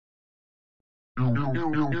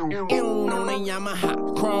On a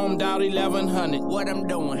Yamaha, chromed out 1100. What I'm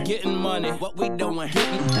doing, getting money. What we doing,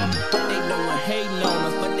 hitting. What they doing, hating on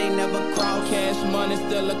us, but they never cross. Cash money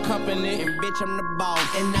still a company, and bitch I'm the boss.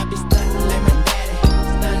 And I be stuntin' like my daddy,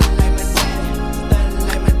 stuntin' like my daddy, stuntin'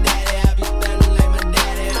 like my daddy. I be stuntin' like my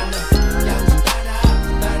daddy. I'm the young stunner,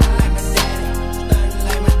 stuntin' like my daddy, stuntin'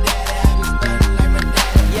 like my daddy. I be stuntin' like my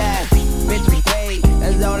daddy. Yeah, bitch we paid,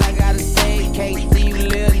 that's all I gotta say. Can't see you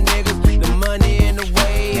little niggas, the money in the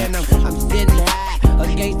way, and I'm sitting high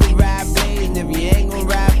against the ride blazing. If you ain't gon'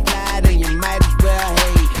 ride fly, then you might as well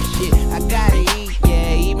hate. Shit, I gotta eat,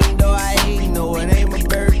 yeah, even though I ain't know it ain't my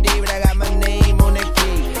birthday, but I got my name on that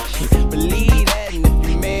cake. Shit, believe that, and if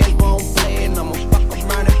your man won't play, and I'ma fuck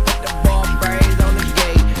around and put the ball brains on the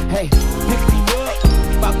gate. Hey, pick him up,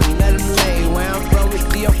 fucking let him lay. Where I'm from, we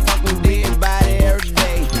see a fucking dead body every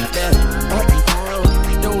day. That's uptown,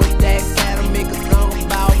 throwing that at him, make a song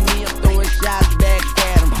about me, I'm throwing shots back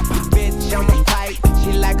at him. Bitch, I'm a pipe,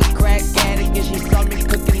 she like a crack addict, and she saw me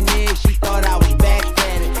cooking eggs, she thought I was back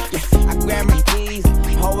at it. Yeah, I grabbed my keys,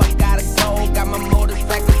 oh I gotta go, got my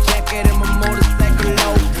motorcycle jacket and my motorcycle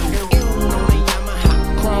low. On a Yamaha,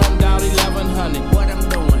 chromed out 1100. What I'm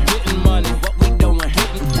doing, getting money. What we doing,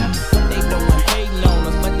 hitting. What they doing, hating on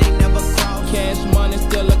us, but they never cross. Cash money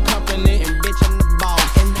still a company, and bitch I'm the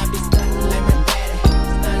boss. And I be stuntin' like my daddy,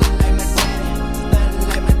 stuntin' like my daddy, stuntin'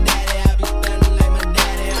 like my daddy. I be stuntin' like my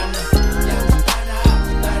daddy. I'm the young stunner,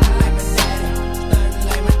 stuntin' like my daddy, stuntin'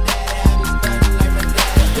 like my daddy. I be stuntin' like my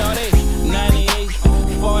daddy. Shorty, 98,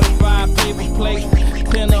 45 paper plates,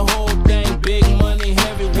 10 the whole thing, big money,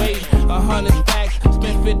 heavyweight, 100 stacks,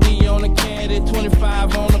 spent 50 on the caddy,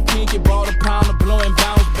 25 on the pinky, bought a pound of blowing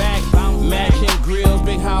bounce back, matching grills,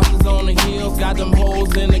 big houses on the hills, got them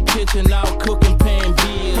hoes in the kitchen, out cooking, paying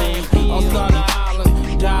bills, on Stuntin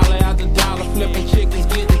Island, dollar after dollar, flipping chickens,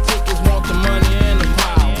 getting tickets, want the money and the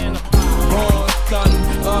power, born stuntin',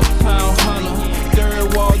 uptown hunter,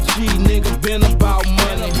 third wall G, nigga been about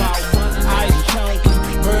money, ice chunky,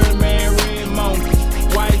 Birdman red monkey,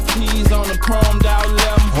 white tees on the chromed out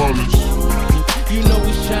 1100. You know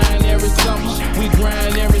we shine every summer, we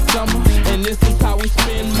grind every summer, and this is how we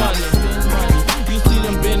spend money. You see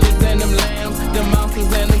them Bentley's and them lambs, them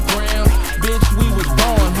ounces and them grams, bitch we was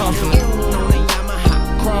born hustling. On a Yamaha,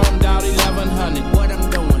 chromed out 1100. What I'm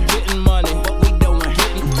doing, getting money. What we doing,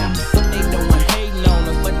 hitting. What they doing, hating on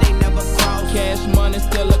us, but they never cross. Cash money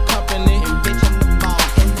still a company, and bitch I'm the boss.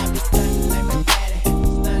 And I be stuntin' like my daddy,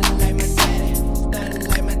 stuntin' like my daddy, stuntin'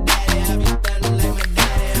 like my daddy. I be stuntin' like my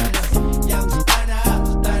daddy. I'm the young stunner,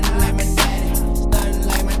 stuntin' like my daddy, stuntin'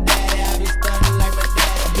 like my daddy. I be stuntin' like my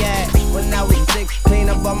daddy. Yeah, when I was 16,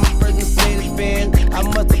 I bought my first Mercedes Benz. I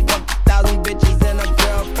must have fucked 1,000 bitches and her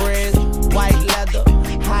girlfriends. White leather,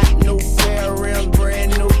 hot new pair of rims,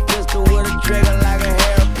 brand new pistol with a trigger like a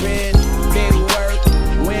hairpin. Big work,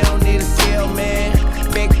 we don't need a skill, man.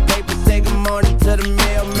 Big paper, say good morning to the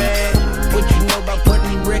mailman. What you know about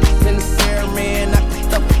putting bricks in the stair, man? I can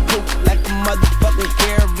stuff a coupe like a motherfucking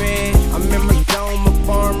caravan. I'm in my zone, my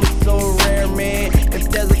farm is so rare, man. If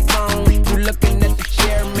there's a phone, you looking at the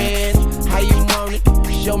chair, man. How you want it?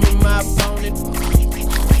 Show me my opponent.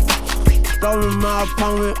 Show me my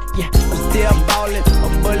opponent. Yeah, I'm still ballin'. A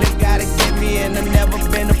bullet gotta get me, and I never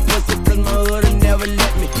been